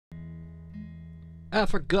I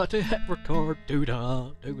forgot to hit record.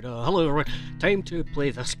 Doo-da, doo-da. Hello everyone. Time to play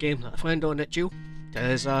this game that I found on itch.io. It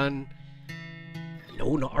is an...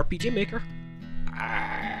 No, not RPG Maker.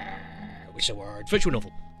 What's the word? Visual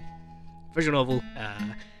novel. Visual novel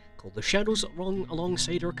called The Shadows That Run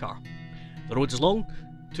Alongside Our Car. The road is long.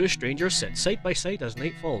 Two strangers sit side by side as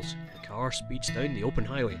night falls. The car speeds down the open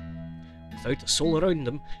highway. Without a soul around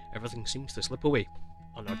them, everything seems to slip away.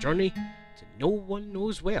 On our journey to no one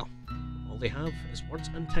knows where. All they have is words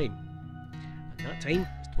and time. And that time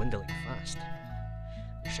is dwindling fast.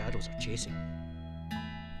 The shadows are chasing.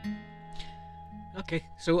 Okay,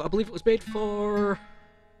 so I believe it was made for...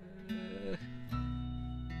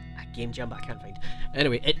 a game jam, but I can't find.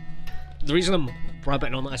 Anyway, the reason I'm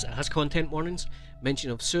rabbiting on that is it has content warnings,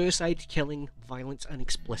 mention of suicide, killing, violence, and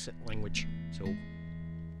explicit language. So,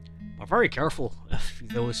 be very careful if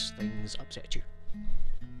those things upset you.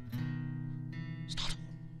 Start.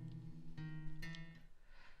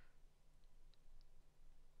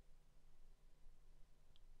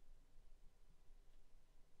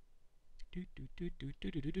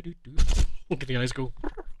 Look at the eyes go.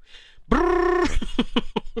 Who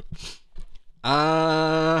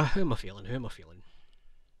am I feeling? Who am I feeling?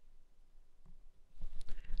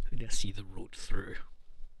 Who do I see the road through?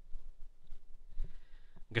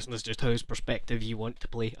 I'm guessing that's just whose perspective you want to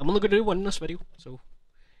play. I'm only going to do one in this video, so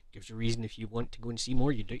gives you a reason if you want to go and see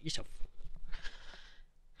more, you do it yourself.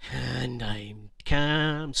 And I'm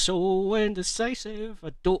so indecisive.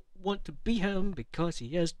 I don't want to be him because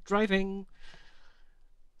he is driving.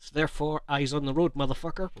 So therefore, eyes on the road,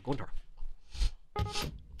 motherfucker. We're going to her.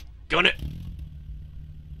 Go on it!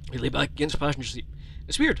 We lay back against the passenger seat.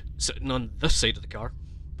 It's weird, sitting on this side of the car,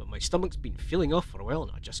 but my stomach's been feeling off for a while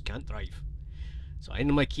and I just can't drive. So I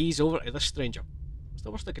hand my keys over to this stranger. It's the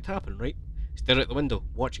worst that could happen, right? Stare out the window,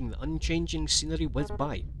 watching the unchanging scenery whiz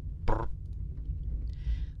by. Brr.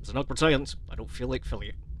 There's an awkward silence. I don't feel like filling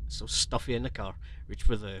it. It's so stuffy in the car. Reach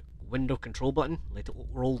for the window control button, let it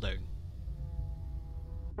roll down.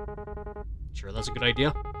 Sure, that's a good idea.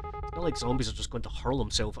 It's not like zombies are just going to hurl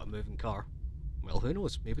themselves at a moving car. Well, who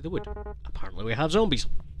knows? Maybe they would. Apparently we have zombies.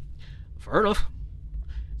 Fair enough.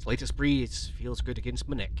 Slightest breeze feels good against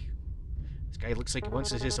my neck. This guy looks like he wants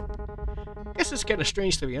to say something. I guess it's kind of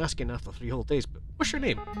strange to be asking after 3 whole days, but what's your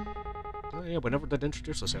name? Oh yeah, we never did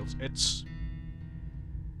introduce ourselves. It's...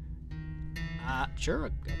 sure,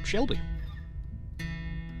 I'm Shelby.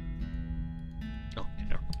 Oh, yeah,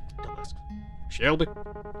 no. Don't ask. Shelby.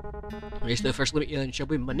 Nice to officially meet you then,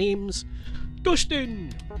 Shelby. My name's...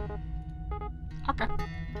 Dustin! Okay.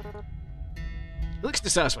 He looks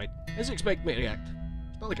dissatisfied. How does he expect me to react?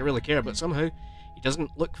 It's not like I really care, but somehow he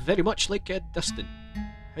doesn't look very much like a Dustin.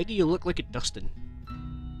 How do you look like a Dustin?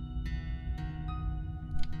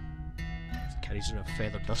 He carries in a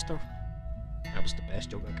feather duster. That was the best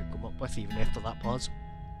joke I could come up with, even after that pause.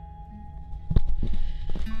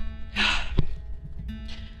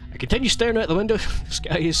 I continue staring out the window. The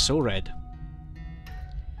sky is so red.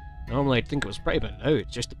 Normally I'd think it was pretty, but now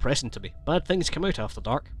it's just depressing to me. Bad things come out after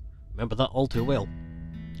dark. Remember that all too well.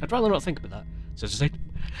 I'd rather not think about that, so I decide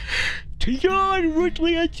to yawn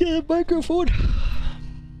rudely into the microphone.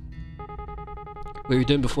 What were you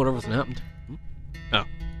doing before everything happened? Oh.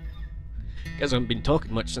 Guess I haven't been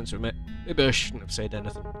talking much since we met. Maybe I shouldn't have said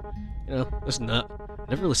anything. You know, this and that. I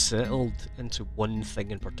never really settled into one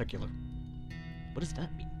thing in particular. What does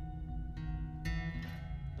that mean?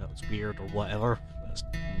 That was weird or whatever. That's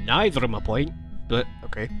neither of my point, but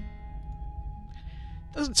okay.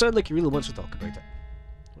 Doesn't sound like he really wants to talk about it.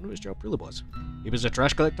 I wonder what his job really was. He was a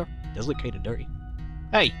trash collector? Does look kinda dirty.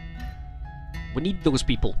 Hey! We need those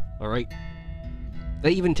people, alright?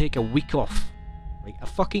 They even take a week off. Like, a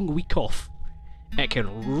fucking week off. It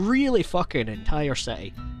can really fuck an entire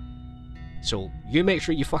city. So, you make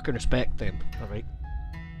sure you fucking respect them, alright?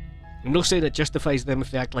 I'm not saying it justifies them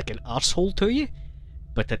if they act like an arsehole to you,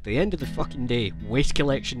 but at the end of the fucking day, waste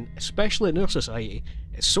collection, especially in our society,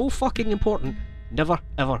 is so fucking important. Never,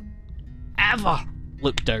 ever, ever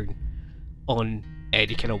look down on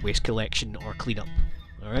any kind of waste collection or cleanup,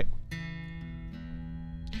 alright?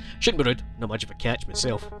 Shouldn't be rude, not much of a catch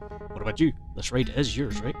myself. What about you? This ride is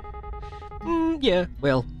yours, right? Yeah,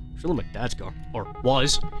 well, it's really my dad's car. Or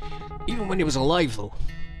was. Even when he was alive, though.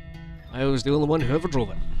 I was the only one who ever drove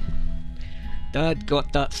it. Dad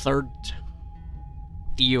got that third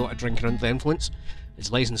deal at drinking under the influence.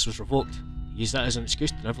 His licence was revoked. He used that as an excuse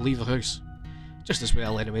to never leave the house. Just as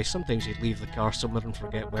well, anyway. Sometimes he'd leave the car somewhere and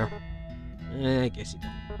forget where. I guess he did.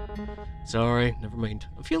 Sorry, never mind.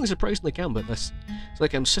 I'm feeling surprisingly calm about this. It's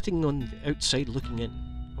like I'm sitting on the outside looking in.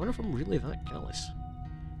 I wonder if I'm really that callous.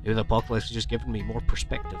 Maybe the apocalypse has just given me more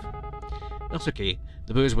perspective. That's okay.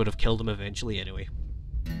 The booze would have killed him eventually anyway.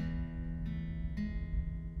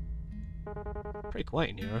 Pretty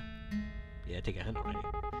quiet in here, huh? Yeah, take a hint already.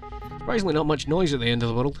 Surprisingly not much noise at the end of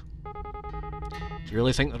the world. Do you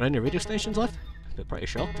really think there are any radio stations left? I'd be pretty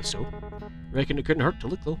shocked if so. Reckon it couldn't hurt to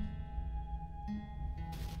look though.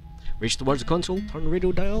 Reach towards the console, turn the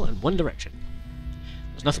radio dial in one direction.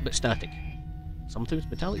 There's nothing but static. Sometimes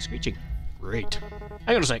metallic screeching. Great.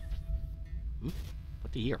 Hang on a sec.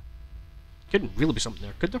 What do you hear? Couldn't really be something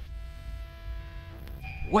there, could there?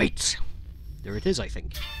 Wait! There it is, I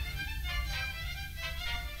think.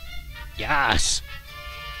 Yes!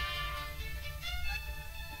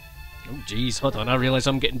 Oh jeez, hold on, I realise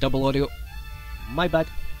I'm getting double audio. My bad.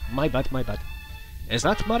 My bad, my bad. Is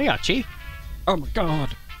that mariachi? Oh my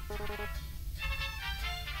god!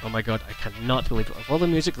 Oh my god, I cannot believe it. Of all the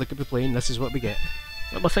music that could be playing, this is what we get.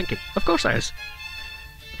 What am I thinking? Of course it is.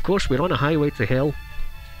 Of course, we're on a highway to hell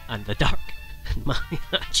and the dark. And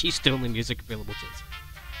mariachi's the only music available to us.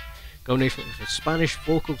 Combination with Spanish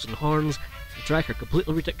vocals and horns, the track are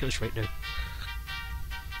completely ridiculous right now.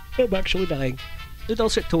 I'm actually dying. The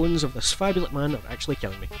dulcet tones of this fabulous man are actually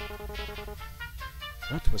killing me.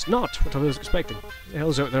 That was not what I was expecting. Who the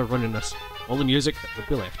hell's out there running this? All the music that would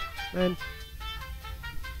be left. Man,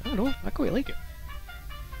 I don't know, I quite like it.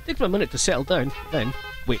 Take me a minute to settle down, then,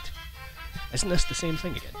 wait, isn't this the same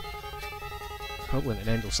thing again? Probably an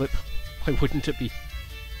endless loop. Why wouldn't it be?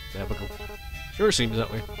 There we go. Sure seems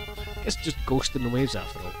that way. It's just ghosting the waves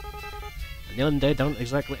after all. And the undead aren't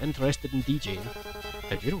exactly interested in DJing.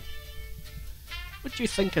 How'd you know? What do you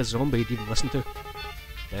think a zombie'd even listen to?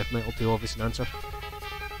 Death metal, too obvious an answer.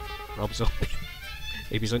 Rob Zombie.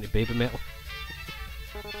 Maybe he's into baby metal.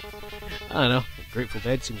 I don't know, Grateful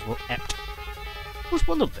Dead seems more apt. I always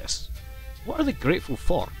wondered this. What are they grateful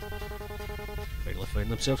for? Finally found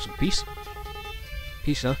themselves some peace.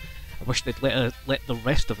 Peace, huh? I wish they'd let the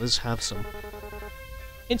rest of us have some.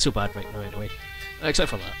 Ain't so bad right now anyway. Except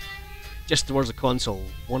for that. Just towards the console,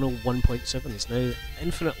 101.7 is now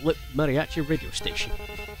Infinite Loop Mariachi radio station.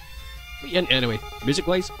 But yeah, anyway,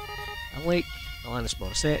 music-wise, I like Alanis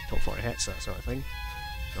Morissette, top 40 hits, that sort of thing.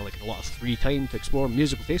 Not like a lot of free time to explore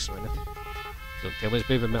musical tastes or anything. Don't tell me it's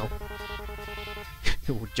baby metal.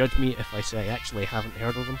 You will judge me if I say I actually haven't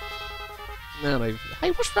heard of them. No,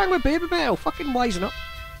 hey, what's wrong with baby metal? Fucking wisen up.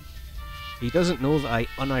 He doesn't know that I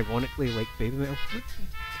unironically like baby metal.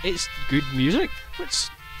 It's good music.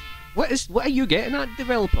 What are you getting at,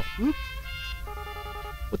 developer?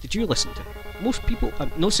 What did you listen to? Most people,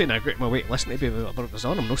 I'm not saying I grit my way to listen to baby metal, but it was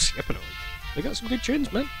on, I'm not skipping it. They got some good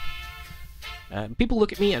tunes, man. People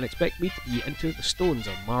look at me and expect me to be into the Stones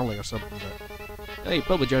or Marley or something, but they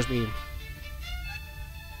probably judge me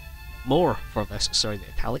more for this. Sorry, the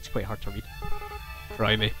italic's quite hard to read.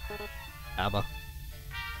 Try me. ABBA.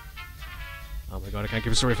 Oh my god, I can't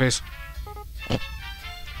keep a sorry face. I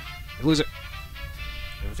lose it.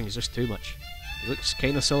 Everything is just too much. He looks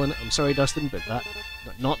kinda silly in it. I'm sorry, Dustin, but that...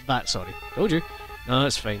 Not that, sorry. Told you. No,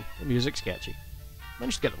 it's fine. The music's catchy.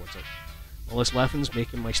 Managed to get the words out. All this laughing's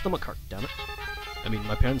making my stomach hurt, damn it. I mean,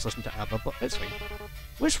 my parents listen to ABBA, but it's fine.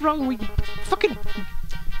 What's wrong with you? Fucking...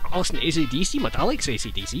 I listen to AC/DC, my dad likes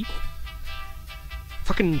AC/DC.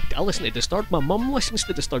 Fucking... I listen to Disturbed, my mum listens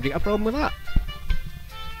to Disturbed, you got a problem with that?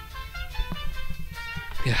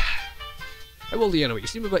 Yeah. How old are you anyway? You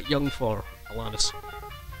seem a bit young for Alanis.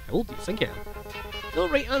 How old do you think I am? No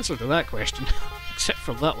right answer to that question, except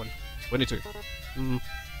for that one. 22. Kind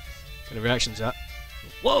of reaction's that?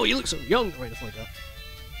 Whoa, you look so young, or anything like that.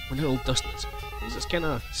 I wonder how old Dustin is. He's just kind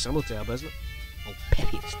of similar to ABBA, isn't it? All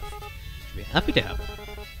peppy and stuff. Should be happy to have it.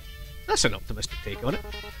 That's an optimistic take on it.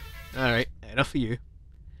 Alright, enough of you.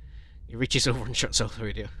 He reaches over and shuts off the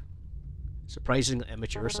radio. Surprisingly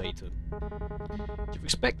immature side to him. Did you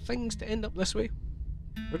expect things to end up this way?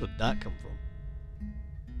 Where did that come from?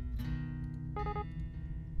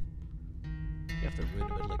 You have to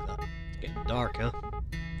ruin a bit like that. It's getting dark, huh?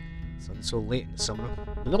 The sun's so late in the summer.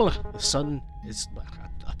 The sun is... I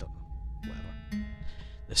don't know. Whatever.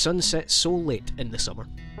 The sun sets so late in the summer.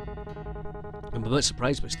 I'm a bit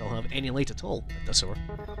surprised we still have any light at all at this hour.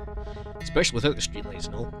 Especially without the streetlights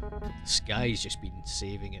and all. The sky's just been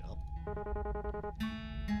saving it up.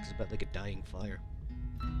 It's a bit like a dying fire.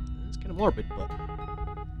 It's kind of morbid, but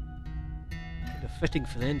kind of fitting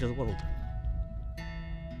for the end of the world.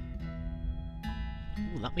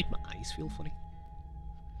 Oh, that made my eyes feel funny.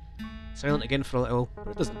 Silent again for a little, but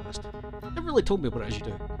it doesn't last. Never really told me what it is you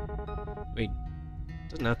do. I mean, it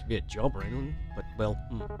doesn't have to be a job or anything, but, well,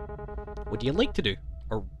 what do you like to do?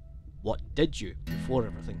 Or what did you before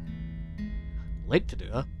everything? Like to do,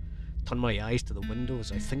 huh? Turn my eyes to the window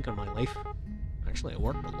as I think on my life. Actually, I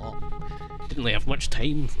worked a lot. Didn't really have much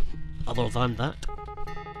time other than that.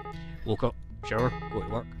 Woke up, shower, go to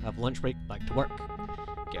work, have a lunch break, back to work,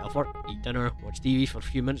 get off work, eat dinner, watch TV for a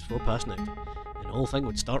few minutes before passing out, and the whole thing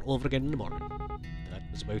would start all over again in the morning. That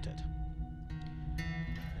was about it.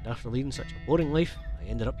 And after leading such a boring life, I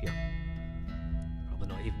ended up here. Probably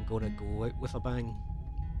not even going to go out with a bang.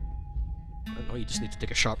 I don't know, you just need to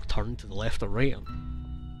take a sharp turn to the left or right.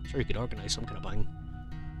 I'm sure you could organise some kind of bang.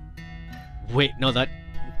 Wait, no, that...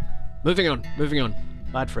 Moving on.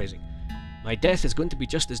 Bad phrasing. My death is going to be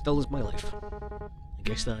just as dull as my life. I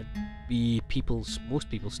guess that'd be most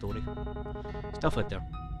people's story. It's tough out there.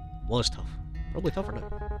 Was tough. Probably tougher now.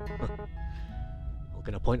 All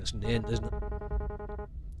kind of pointless in the end, isn't it?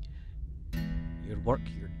 You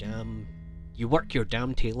work your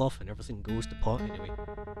damn tail off and everything goes to pot anyway.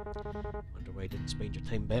 Wonder why I didn't spend your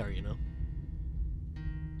time better, you know?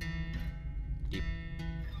 Deep.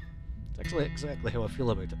 It's actually exactly how I feel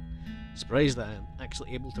about it. Surprised that I'm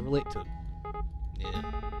actually able to relate to it. Yeah.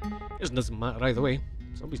 It doesn't matter either way.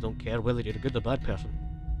 Zombies don't care whether you're a good or bad person.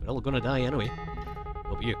 We're all gonna die anyway.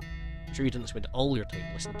 What about you? I'm sure you didn't spend all your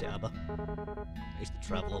time listening to ABBA. I used to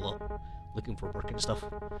travel a lot, looking for work and stuff.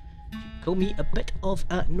 You'd call me a bit of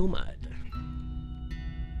a nomad. Did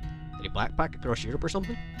he backpack across Europe or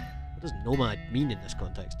something? What does nomad mean in this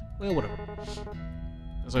context? Well, whatever.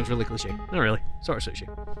 That sounds really cliche. Not really. Sort of suits you.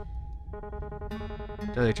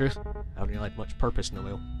 Tell you the truth, I haven't really had much purpose in a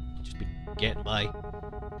while. Just been getting by.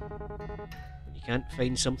 When you can't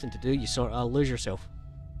find something to do, you sort of lose yourself.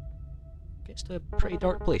 Gets to a pretty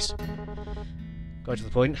dark place. Got to the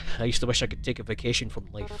point, I used to wish I could take a vacation from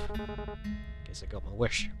life. Guess I got my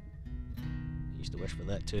wish. I used to wish for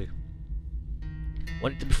that too.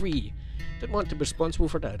 Wanted to be free. Didn't want to be responsible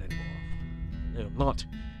for dad anymore. No, I'm not.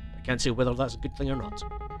 I can't say whether that's a good thing or not.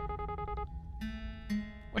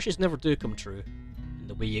 Wishes never do come true in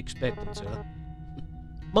the way you expect them to.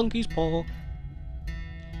 Monkey's paw.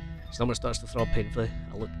 Stomach starts to throb painfully.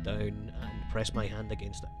 I look down and press my hand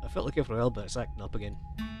against it. I felt like it for a while, but it's acting up again.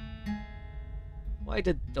 Why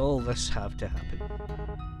did all this have to happen?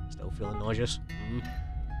 Still feeling nauseous?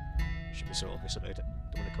 Should be so obvious about it.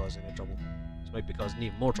 Don't want to cause any trouble. This might be causing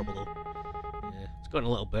even more trouble though. Yeah, it's gotten a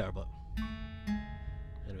little better, but...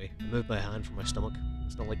 Anyway, I moved my hand from my stomach.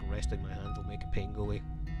 It's not like resting my hand will make the pain go away.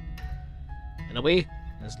 In a way,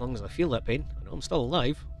 as long as I feel that pain, I know I'm still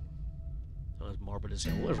alive. Not as morbid as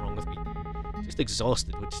hell. What is wrong with me? Just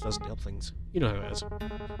exhausted, which doesn't help things. You know how it is.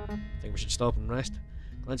 Think we should stop and rest?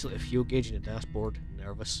 Glance at the fuel gauge in the dashboard.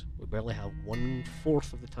 Nervous. We barely have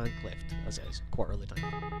 1/4 of the tank left, as it is, quarter of the tank.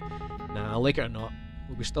 Nah, like it or not,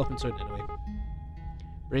 we'll be stopping soon anyway.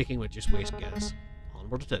 Braking would just waste gas.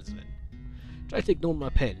 Onward it is then. Try to ignore my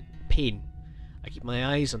pain. I keep my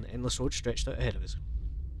eyes on the endless road stretched out ahead of us.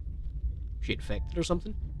 She infected or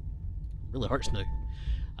something? It really hurts now.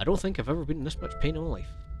 I don't think I've ever been in this much pain in my life.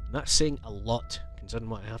 And that's saying a lot, considering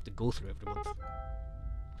what I have to go through every month.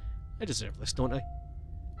 I deserve this, don't I?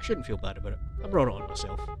 I shouldn't feel bad about it. I brought it on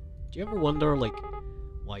myself. Do you ever wonder, like,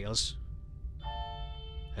 why us?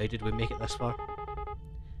 How did we make it this far?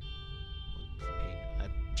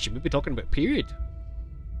 Should we be talking about period?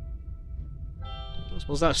 I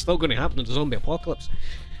suppose that's still going to happen in the zombie apocalypse.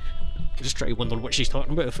 I just try to wonder what she's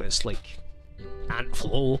talking about, if it's like ant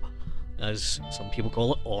flow, as some people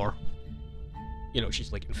call it, or, you know,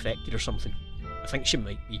 she's like infected or something. I think she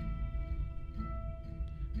might be.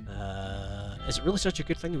 Is it really such a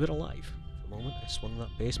good thing we're alive? For the moment I swung that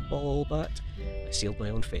baseball bat, I sealed my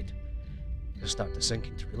own fate. I start to sink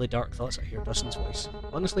into really dark thoughts. I hear Dustin's voice.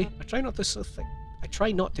 Honestly, I try not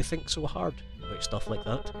to think so hard about stuff like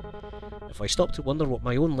that. If I stop to wonder what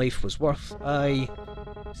my own life was worth,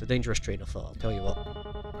 it's a dangerous train of thought, I'll tell you what.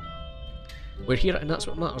 We're here and that's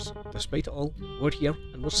what matters. Despite it all, we're here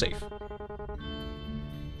and we're safe.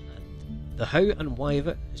 And the how and why of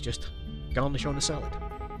it is just garnish on a salad.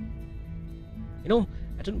 You know,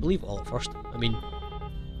 I didn't believe it all at first. I mean,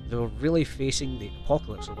 they were really facing the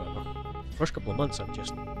apocalypse or whatever. The first couple of months I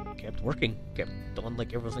just kept working, kept on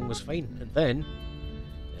like everything was fine, and then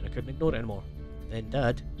I couldn't ignore it anymore. Then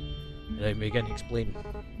Dad, and I began to explain.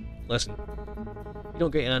 Listen, you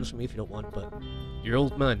don't get to answer me if you don't want, but your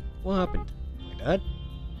old man, what happened? My dad?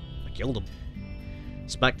 I killed him.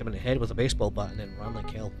 Smacked him in the head with a baseball bat and then ran like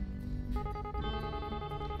hell.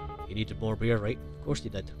 He needed more beer, right? Of course he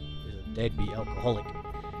did. He was a deadbeat alcoholic.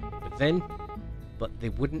 But they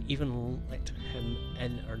wouldn't even let him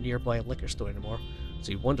in our nearby liquor store anymore,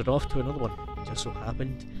 so he wandered off to another one. It just so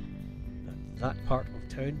happened that part of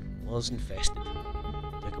town was infested.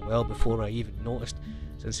 It took a while before I even noticed,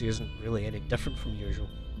 since he isn't really any different from usual.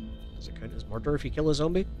 Does it count as murder if you kill a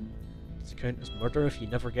zombie? Does it count as murder if you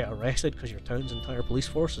never get arrested because your town's entire police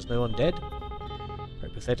force is now undead?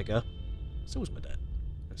 Right, pathetic, huh? So is my dad.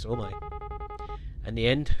 And so am I. In the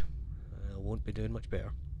end, I won't be doing much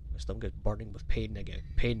better. My stomach is burning with pain now,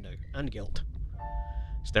 and guilt.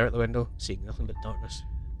 Stare out the window, seeing nothing but darkness.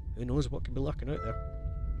 Who knows what could be lurking out there?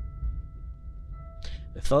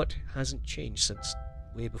 The thought hasn't changed since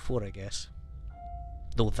way before, I guess.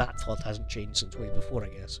 Though that thought hasn't changed since way before, I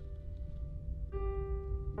guess.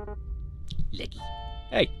 Leggy.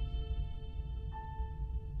 Hey!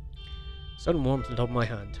 Sun warmth on top of my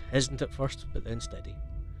hand, hesitant at first, but then steady.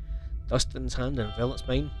 Dustin's hand envelops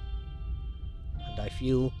mine, and I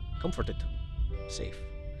feel comforted, safe.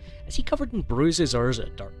 Is he covered in bruises or is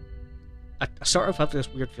it dirt? I sort of have this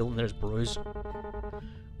weird feeling there's bruise.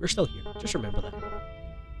 We're still here, just remember that.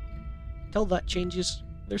 Till that changes,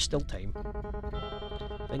 there's still time.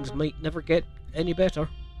 Things might never get any better.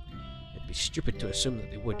 It'd be stupid to assume that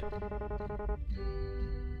they would. But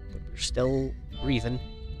we're still breathing.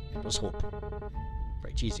 There's hope.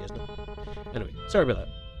 Pretty cheesy, isn't it? Anyway, sorry about that.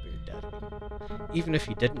 Weird dad. Even if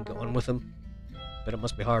you didn't get on with him, but it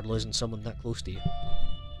must be hard losing someone that close to you.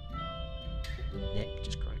 Neck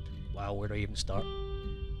just cracked. Wow, where do I even start?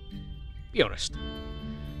 Be honest.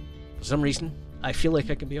 For some reason, I feel like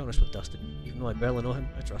I can be honest with Dustin. Even though I barely know him,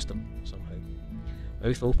 I trust him, somehow.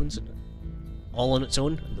 Mouth opens and all on its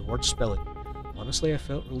own, and the words spill out. Honestly, I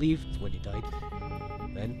felt relieved when he died.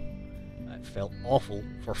 Then, I felt awful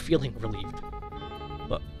for feeling relieved.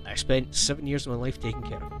 But I spent 7 years of my life taking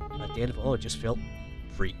care of him, and at the end of it all, I just felt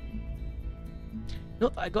free.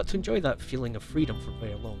 Not that I got to enjoy that feeling of freedom for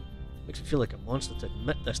very long. Makes me feel like a monster to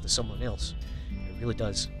admit this to someone else. It really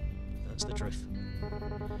does. That's the truth.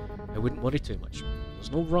 I wouldn't worry too much.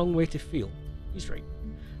 There's no wrong way to feel. He's right.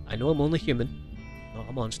 I know I'm only human, not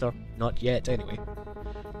a monster. Not yet, anyway.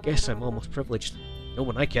 Guess I'm almost privileged. No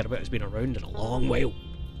one I care about has been around in a long while.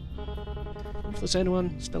 If there's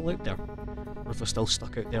anyone still out there, or if they're still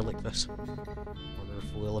stuck out there like this, wonder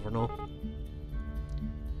if we'll ever know.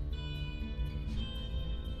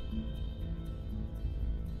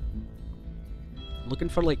 I'm looking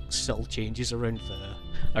for like subtle changes around the...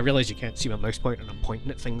 I realise you can't see my mouse pointer and I'm pointing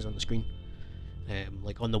at things on the screen.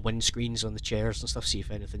 Like on the windscreens on the chairs and stuff, see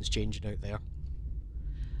if anything's changing out there.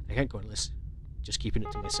 I can't go on this. Just keeping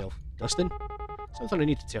it to myself. Dustin? Something I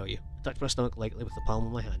need to tell you. I touched my stomach lightly with the palm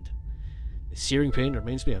of my hand. The searing pain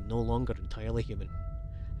reminds me I'm no longer entirely human.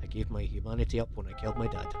 I gave my humanity up when I killed my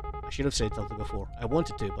dad. I should have said something before. I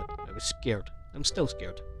wanted to, but I was scared. I'm still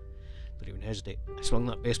scared. Don't even hesitate. I swung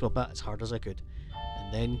that baseball bat as hard as I could.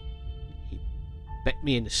 And then he bit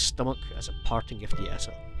me in the stomach as a parting gift. Yes,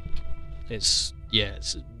 it's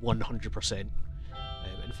 100%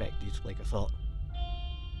 infected, like I thought.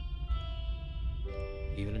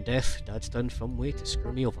 Even in death, Dad's done some way to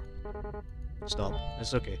screw me over. Stop.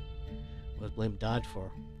 It's okay. Let's blame Dad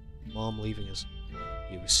for Mom leaving us.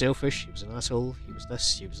 He was selfish, he was an asshole, he was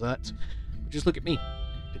this, he was that. But just look at me.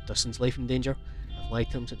 Put Dustin's life in danger. I've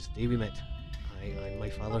lied to him since the day we met. I'm my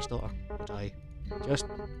father's daughter, but I just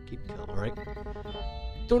keep calm, alright?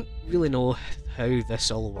 Don't really know how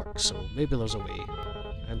this all works, so maybe there's a way.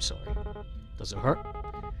 I'm sorry. Does it hurt?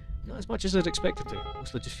 Not as much as I'd expect it to.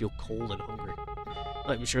 Mostly just feel cold and hungry.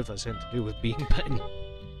 Not even sure if that's anything to do with being bitten.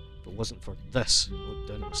 If it wasn't for this, look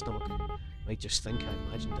down my stomach, I might just think I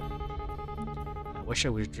imagined it. I wish I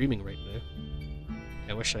was dreaming right now.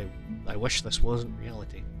 I wish this wasn't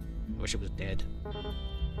reality. I wish it was dead.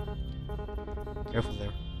 Careful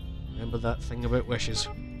there. Remember that thing about wishes?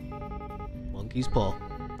 Monkey's paw.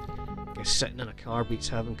 Guess sitting in a car beats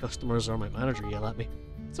having customers or my manager yell at me.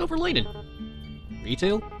 Silver lining.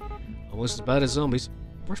 Retail? Almost as bad as zombies.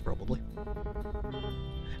 Worse probably.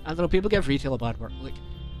 I don't know, people give retail a bad work. Like,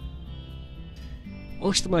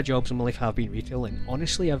 most of my jobs in my life have been retail, and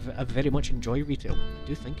honestly, I very much enjoy retail. I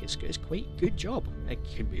do think it's quite a good job. It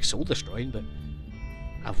can be soul destroying, but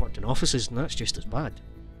I've worked in offices, and that's just as bad.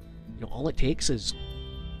 You know, all it takes is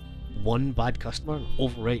one bad customer and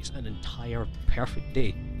overwrites an entire perfect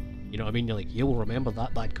day. You know what I mean? You're like, you will remember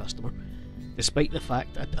that bad customer, despite the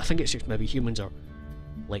fact I think it's just maybe humans are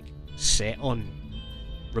like set on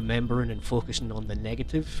remembering and focusing on the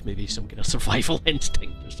negative, maybe some kind of survival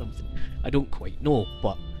instinct or something. I don't quite know,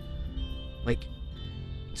 but like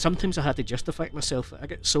sometimes I had to justify it myself. I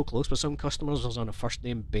get so close with some customers, I was on a first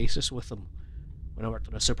name basis with them when I worked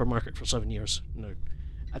in a supermarket for 7 years. Now,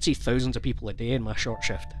 I'd see thousands of people a day in my short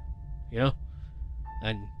shift, you know?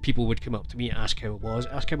 And people would come up to me and ask how it was,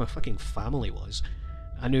 ask how my fucking family was.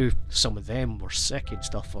 I knew some of them were sick and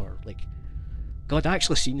stuff, or like, God, I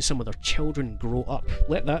actually seen some of their children grow up.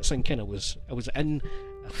 Let that sink in. I was in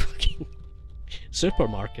a fucking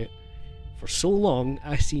supermarket For so long,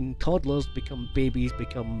 I've seen toddlers become babies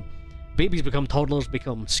become toddlers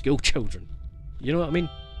become school children. You know what I mean?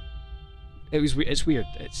 It's weird.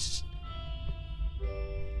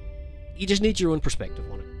 You just need your own perspective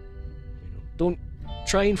on it. You know, don't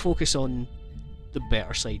try and focus on the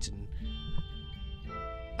better sides. And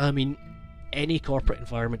I mean, any corporate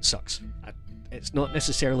environment sucks. It's not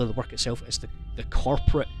necessarily the work itself, it's the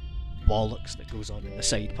corporate bollocks that goes on in the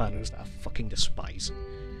side panels that I fucking despise.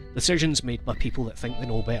 Decisions made by people that think they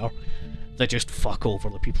know better, that just fuck over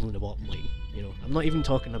the people in the bottom line. You know, I'm not even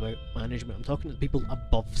talking about management, I'm talking to the people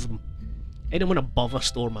above them. Anyone above a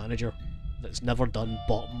store manager that's never done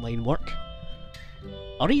bottom line work,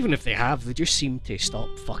 or even if they have, they just seem to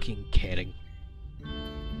stop fucking caring.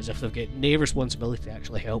 As if they've got no responsibility to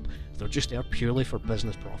actually help, they're just there purely for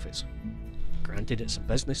business profits. Granted, it's a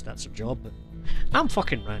business, that's their job, but I'm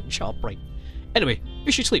fucking ranting, shut up, right? Anyway,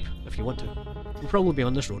 you should sleep if you want to. You'll probably be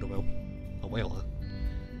on this road a while, huh?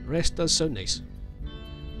 The rest does sound nice.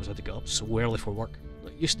 I was had to get up so early for work.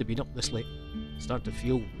 Not used to being up this late. Start to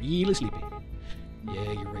feel really sleepy.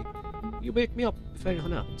 Yeah, you're right. You wake me up if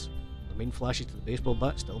anything happens. The main flashes to the baseball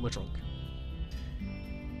bat still in my trunk.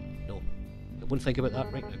 No, I wouldn't think about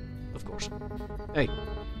that right now, of course. Hey,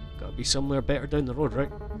 gotta be somewhere better down the road,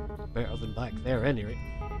 right? Better than back there, anyway.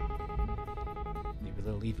 Maybe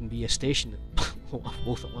there'll even be a station at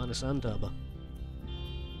both Atlantis and Taba.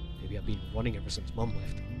 Maybe I've been running ever since Mum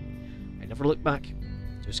left. I never looked back,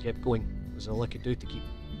 just kept going. It was all I could do to keep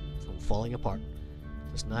from falling apart.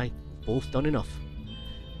 This and I, we've both done enough.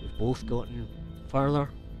 We've both gotten farther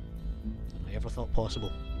than I ever thought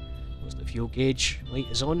possible. Most of the fuel gauge light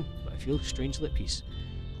is on, but I feel strangely at peace.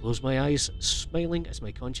 Close my eyes, smiling as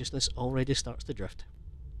my consciousness already starts to drift.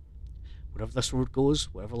 Wherever this road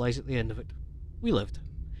goes, whatever lies at the end of it, we lived.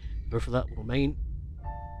 Proof of that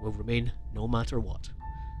will remain no matter what.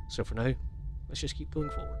 So for now, let's just keep going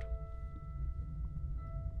forward.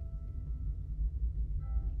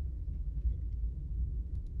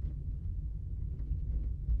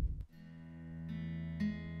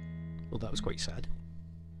 Well, that was quite sad.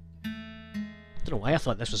 I don't know why I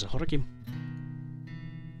thought this was a horror game. I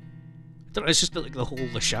don't know, it's just like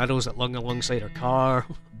the shadows that lung alongside our car,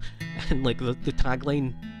 and like the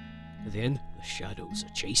tagline at the end, the shadows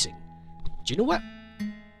are chasing. Do you know what?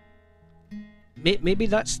 Maybe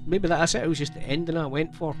that's it. It was just the ending I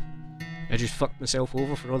went for. I just fucked myself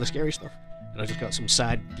over for all the scary stuff, and I just got some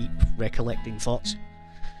sad, deep, recollecting thoughts.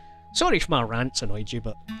 Sorry if my rants annoyed you,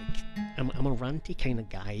 but I'm a ranty kind of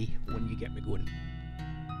guy when you get me going.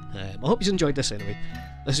 I hope you enjoyed this anyway.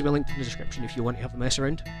 This will be linked in the description if you want to have a mess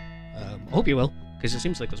around. I hope you will, because it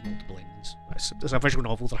seems like there's multiple endings. It's a visual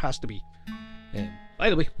novel, there has to be. By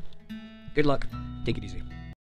the way, good luck, take it easy.